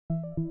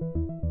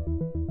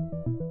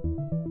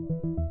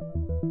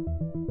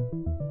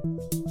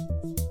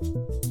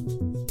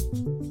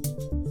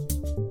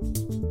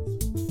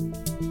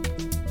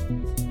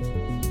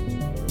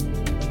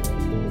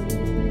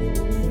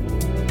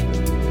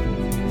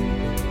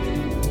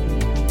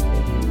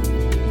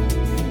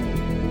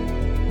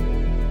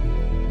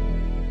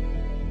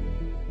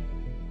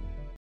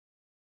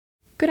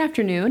Good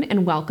afternoon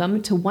and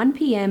welcome to 1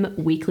 p.m.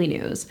 Weekly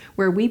News,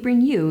 where we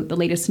bring you the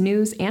latest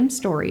news and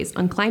stories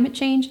on climate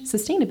change,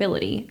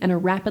 sustainability, and a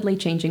rapidly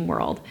changing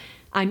world.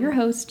 I'm your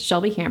host,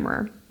 Shelby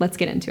Hammerer. Let's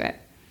get into it.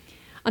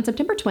 On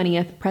September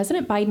 20th,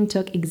 President Biden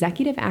took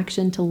executive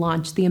action to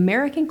launch the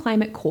American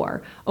Climate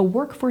Corps, a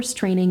workforce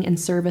training and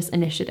service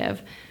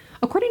initiative.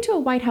 According to a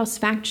White House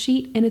fact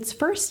sheet, in its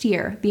first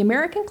year, the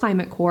American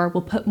Climate Corps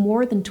will put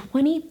more than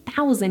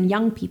 20,000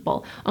 young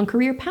people on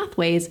career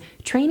pathways,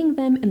 training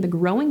them in the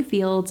growing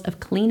fields of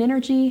clean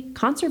energy,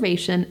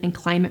 conservation, and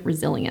climate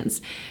resilience,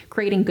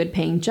 creating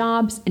good-paying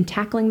jobs and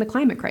tackling the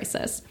climate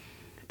crisis.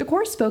 The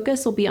Corps'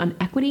 focus will be on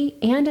equity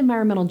and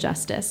environmental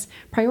justice,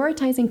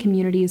 prioritizing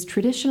communities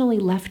traditionally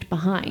left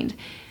behind.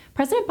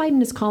 President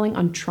Biden is calling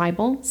on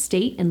tribal,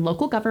 state, and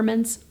local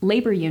governments,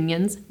 labor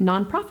unions,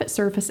 nonprofit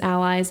service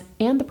allies,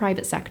 and the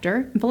private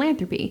sector and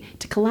philanthropy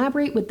to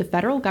collaborate with the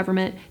federal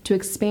government to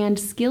expand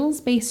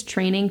skills-based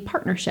training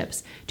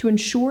partnerships to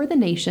ensure the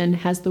nation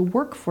has the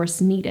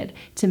workforce needed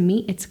to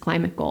meet its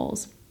climate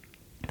goals.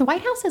 The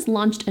White House has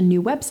launched a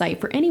new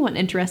website for anyone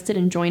interested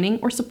in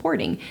joining or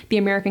supporting the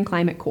American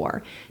Climate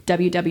Corps,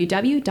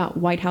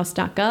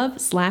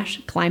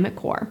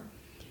 www.whitehouse.gov/climatecorps.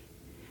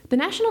 The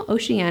National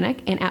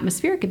Oceanic and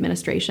Atmospheric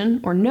Administration,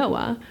 or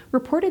NOAA,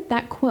 reported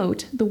that,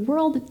 quote, the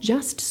world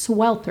just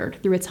sweltered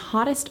through its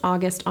hottest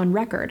August on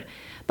record,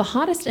 the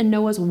hottest in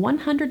NOAA's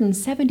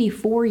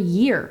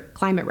 174-year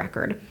climate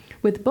record,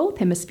 with both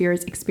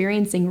hemispheres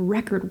experiencing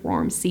record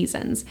warm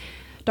seasons.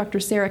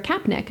 Dr. Sarah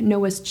Kapnick,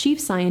 NOAA's chief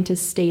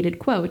scientist, stated,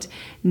 quote,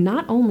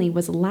 not only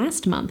was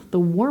last month the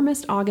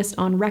warmest August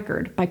on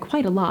record by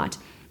quite a lot,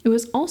 it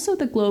was also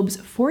the globe's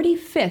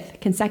 45th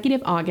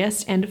consecutive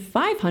August and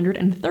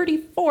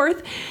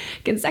 534th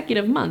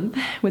consecutive month,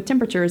 with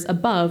temperatures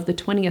above the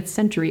 20th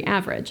century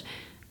average.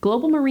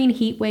 Global marine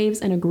heat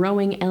waves and a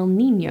growing El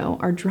Niño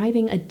are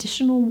driving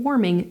additional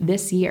warming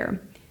this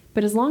year.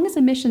 But as long as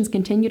emissions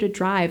continue to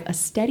drive a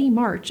steady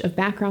march of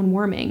background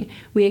warming,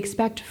 we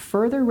expect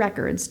further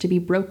records to be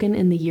broken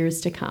in the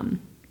years to come.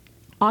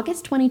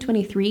 August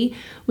 2023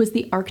 was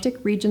the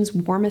Arctic region's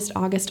warmest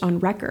August on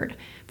record.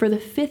 For the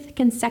 5th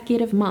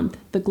consecutive month,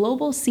 the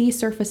global sea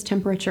surface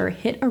temperature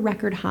hit a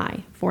record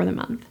high for the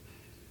month.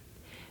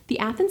 The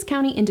Athens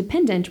County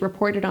Independent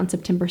reported on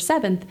September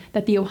 7th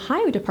that the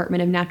Ohio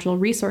Department of Natural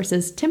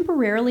Resources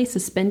temporarily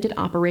suspended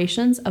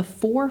operations of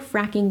 4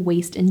 fracking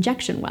waste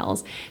injection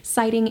wells,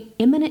 citing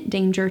imminent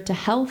danger to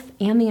health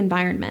and the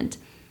environment.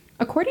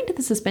 According to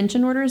the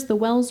suspension orders, the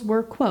wells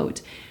were,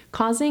 quote,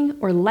 causing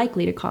or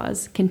likely to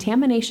cause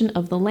contamination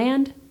of the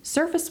land,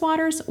 surface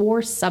waters,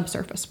 or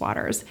subsurface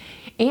waters,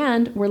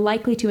 and were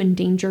likely to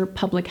endanger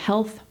public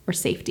health or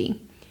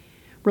safety.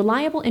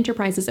 Reliable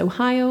Enterprises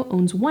Ohio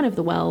owns one of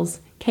the wells,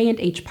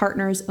 K&H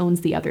Partners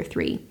owns the other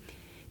 3.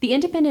 The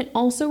Independent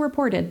also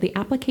reported the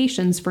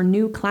applications for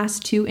new Class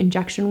 2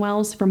 injection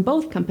wells from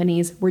both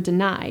companies were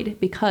denied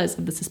because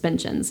of the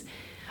suspensions.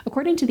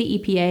 According to the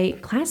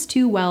EPA, Class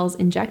 2 wells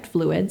inject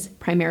fluids,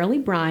 primarily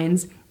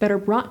brines, that are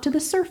brought to the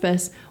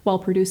surface while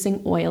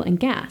producing oil and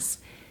gas.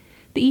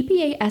 The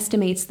EPA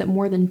estimates that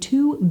more than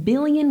 2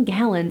 billion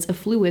gallons of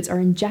fluids are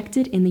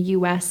injected in the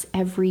U.S.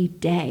 every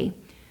day.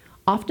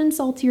 Often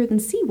saltier than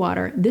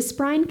seawater, this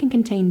brine can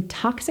contain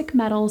toxic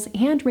metals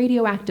and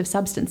radioactive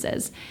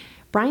substances.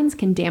 Brines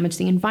can damage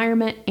the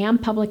environment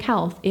and public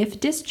health if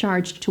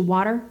discharged to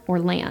water or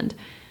land.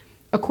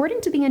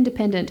 According to the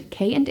Independent,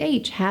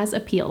 K&H has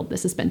appealed the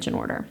suspension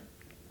order.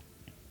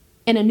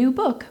 In a new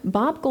book,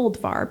 Bob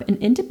Goldfarb, an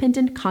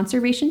independent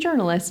conservation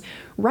journalist,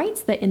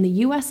 writes that in the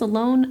U.S.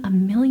 alone,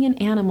 1 million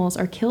animals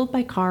are killed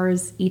by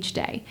cars each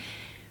day.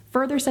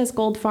 Further, says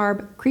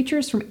Goldfarb,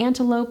 creatures from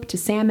antelope to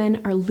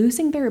salmon are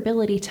losing their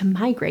ability to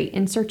migrate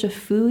in search of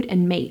food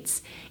and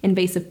mates.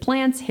 Invasive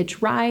plants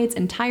hitch rides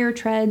and tire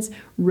treads,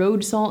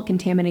 road salt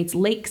contaminates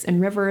lakes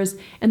and rivers,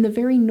 and the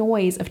very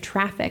noise of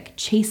traffic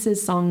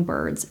chases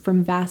songbirds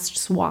from vast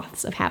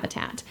swaths of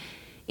habitat.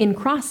 In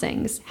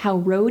Crossings, How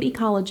Road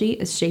Ecology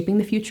is Shaping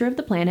the Future of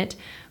the Planet,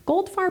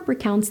 Goldfarb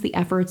recounts the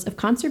efforts of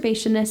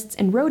conservationists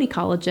and road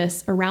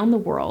ecologists around the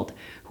world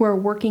who are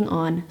working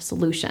on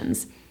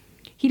solutions.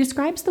 He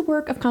describes the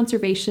work of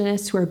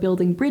conservationists who are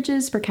building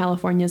bridges for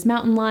California's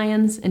mountain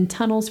lions and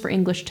tunnels for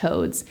English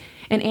toads,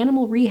 and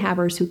animal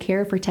rehabbers who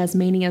care for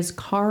Tasmania's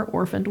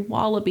car-orphaned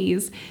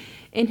wallabies.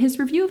 In his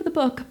review of the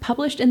book,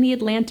 published in The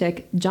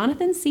Atlantic,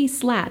 Jonathan C.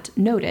 Slatt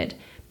noted,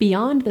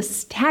 beyond the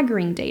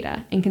staggering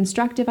data and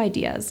constructive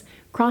ideas,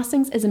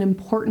 Crossings is an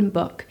important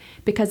book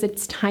because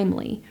it's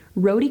timely.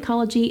 Road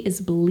ecology is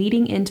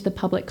bleeding into the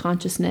public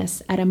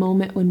consciousness at a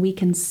moment when we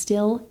can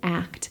still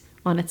act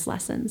on its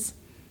lessons.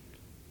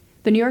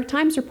 The New York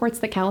Times reports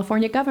that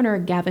California Governor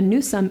Gavin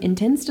Newsom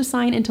intends to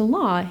sign into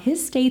law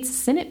his state's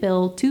Senate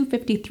Bill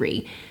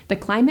 253, the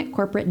Climate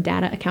Corporate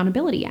Data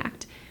Accountability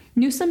Act.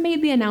 Newsom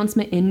made the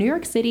announcement in New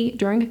York City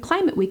during a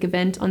Climate Week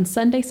event on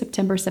Sunday,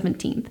 September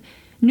 17th.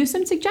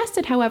 Newsom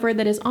suggested, however,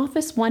 that his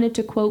office wanted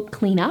to, quote,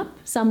 clean up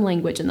some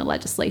language in the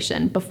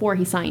legislation before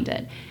he signed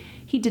it.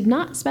 He did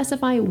not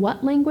specify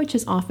what language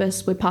his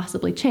office would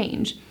possibly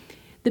change.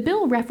 The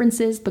bill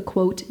references the,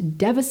 quote,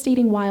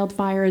 devastating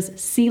wildfires,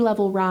 sea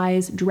level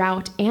rise,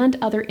 drought, and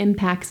other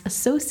impacts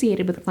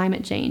associated with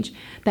climate change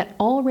that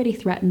already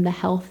threaten the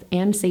health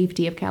and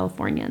safety of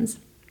Californians.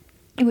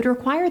 It would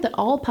require that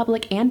all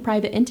public and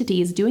private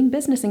entities doing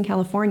business in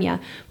California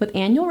with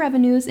annual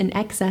revenues in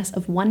excess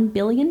of $1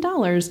 billion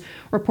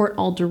report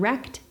all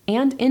direct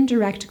and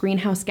indirect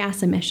greenhouse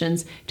gas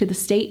emissions to the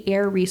State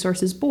Air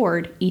Resources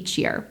Board each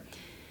year.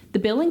 The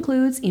bill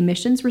includes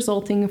emissions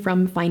resulting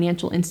from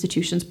financial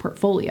institutions'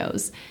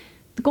 portfolios.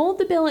 The goal of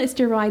the bill is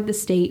to provide the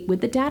state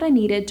with the data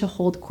needed to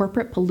hold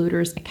corporate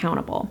polluters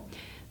accountable.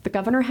 The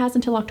governor has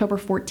until October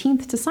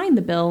 14th to sign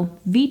the bill,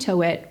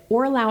 veto it,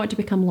 or allow it to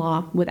become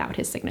law without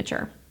his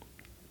signature.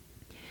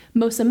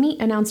 Mosa Meat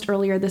announced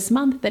earlier this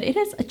month that it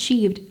has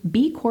achieved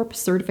B Corp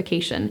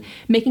certification,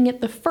 making it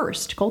the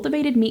first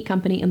cultivated meat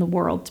company in the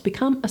world to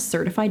become a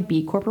certified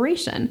B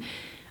Corporation.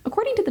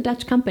 According to the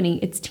Dutch company,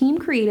 its team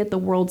created the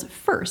world's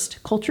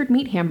first cultured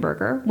meat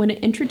hamburger when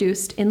it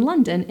introduced in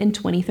London in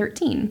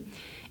 2013.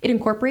 It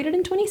incorporated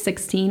in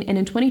 2016 and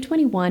in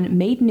 2021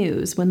 made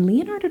news when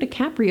Leonardo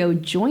DiCaprio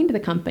joined the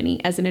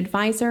company as an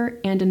advisor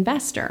and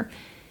investor.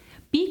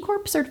 B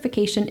Corp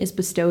certification is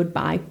bestowed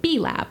by B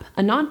Lab,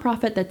 a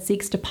nonprofit that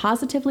seeks to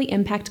positively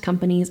impact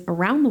companies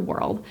around the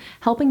world,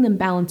 helping them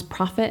balance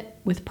profit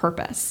with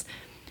purpose.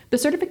 The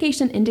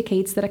certification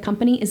indicates that a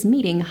company is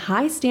meeting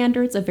high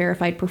standards of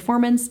verified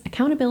performance,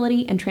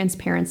 accountability, and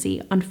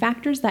transparency on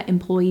factors that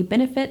employee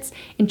benefits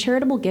and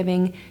charitable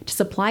giving to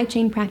supply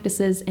chain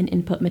practices and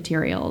input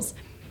materials.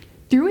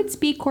 Through its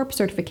B Corp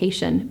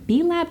certification,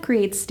 B Lab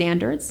creates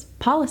standards,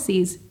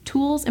 policies,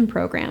 tools, and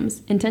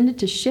programs intended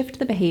to shift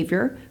the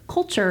behavior,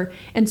 culture,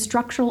 and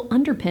structural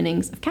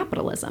underpinnings of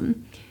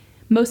capitalism.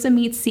 Mosa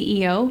Meat's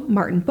CEO,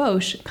 Martin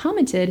Bosch,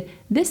 commented,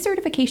 "This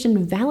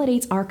certification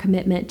validates our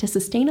commitment to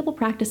sustainable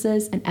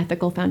practices and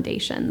ethical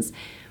foundations.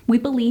 We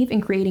believe in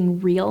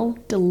creating real,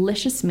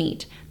 delicious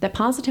meat that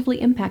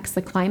positively impacts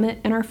the climate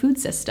and our food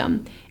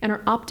system, and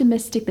are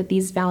optimistic that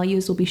these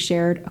values will be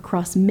shared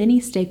across many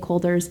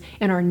stakeholders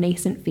in our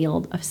nascent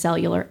field of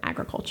cellular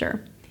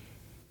agriculture."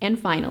 And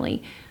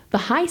finally, the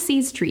High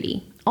Seas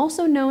Treaty,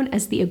 also known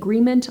as the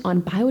Agreement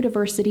on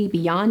Biodiversity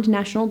Beyond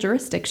National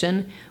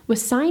Jurisdiction,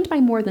 was signed by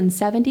more than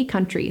 70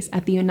 countries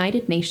at the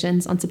United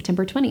Nations on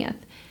September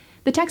 20th.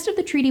 The text of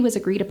the treaty was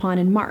agreed upon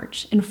in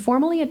March and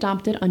formally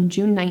adopted on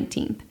June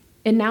 19th.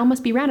 It now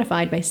must be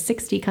ratified by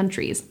 60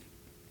 countries.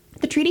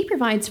 The treaty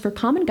provides for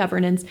common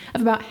governance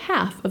of about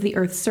half of the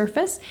Earth's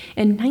surface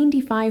and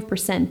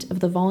 95% of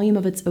the volume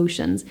of its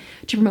oceans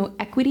to promote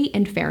equity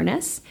and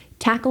fairness,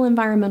 tackle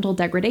environmental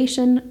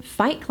degradation,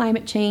 fight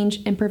climate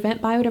change, and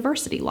prevent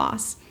biodiversity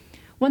loss.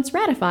 Once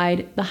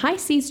ratified, the High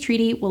Seas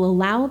Treaty will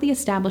allow the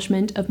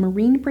establishment of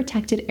marine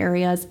protected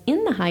areas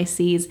in the high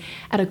seas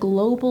at a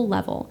global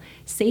level,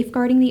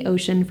 safeguarding the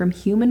ocean from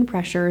human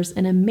pressures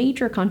and a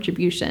major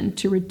contribution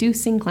to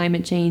reducing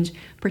climate change,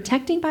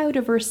 protecting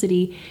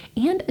biodiversity,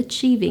 and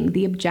achieving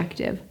the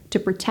objective to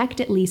protect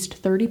at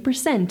least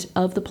 30%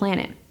 of the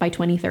planet by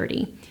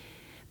 2030.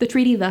 The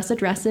treaty thus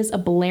addresses a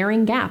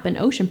blaring gap in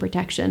ocean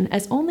protection,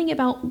 as only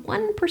about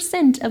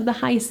 1% of the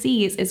high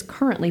seas is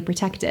currently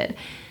protected.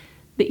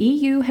 The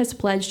EU has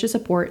pledged to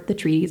support the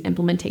treaty's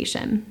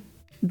implementation.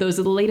 Those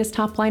are the latest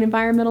top-line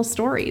environmental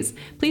stories.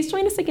 Please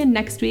join us again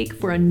next week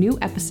for a new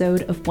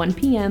episode of 1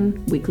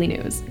 p.m. Weekly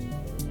News.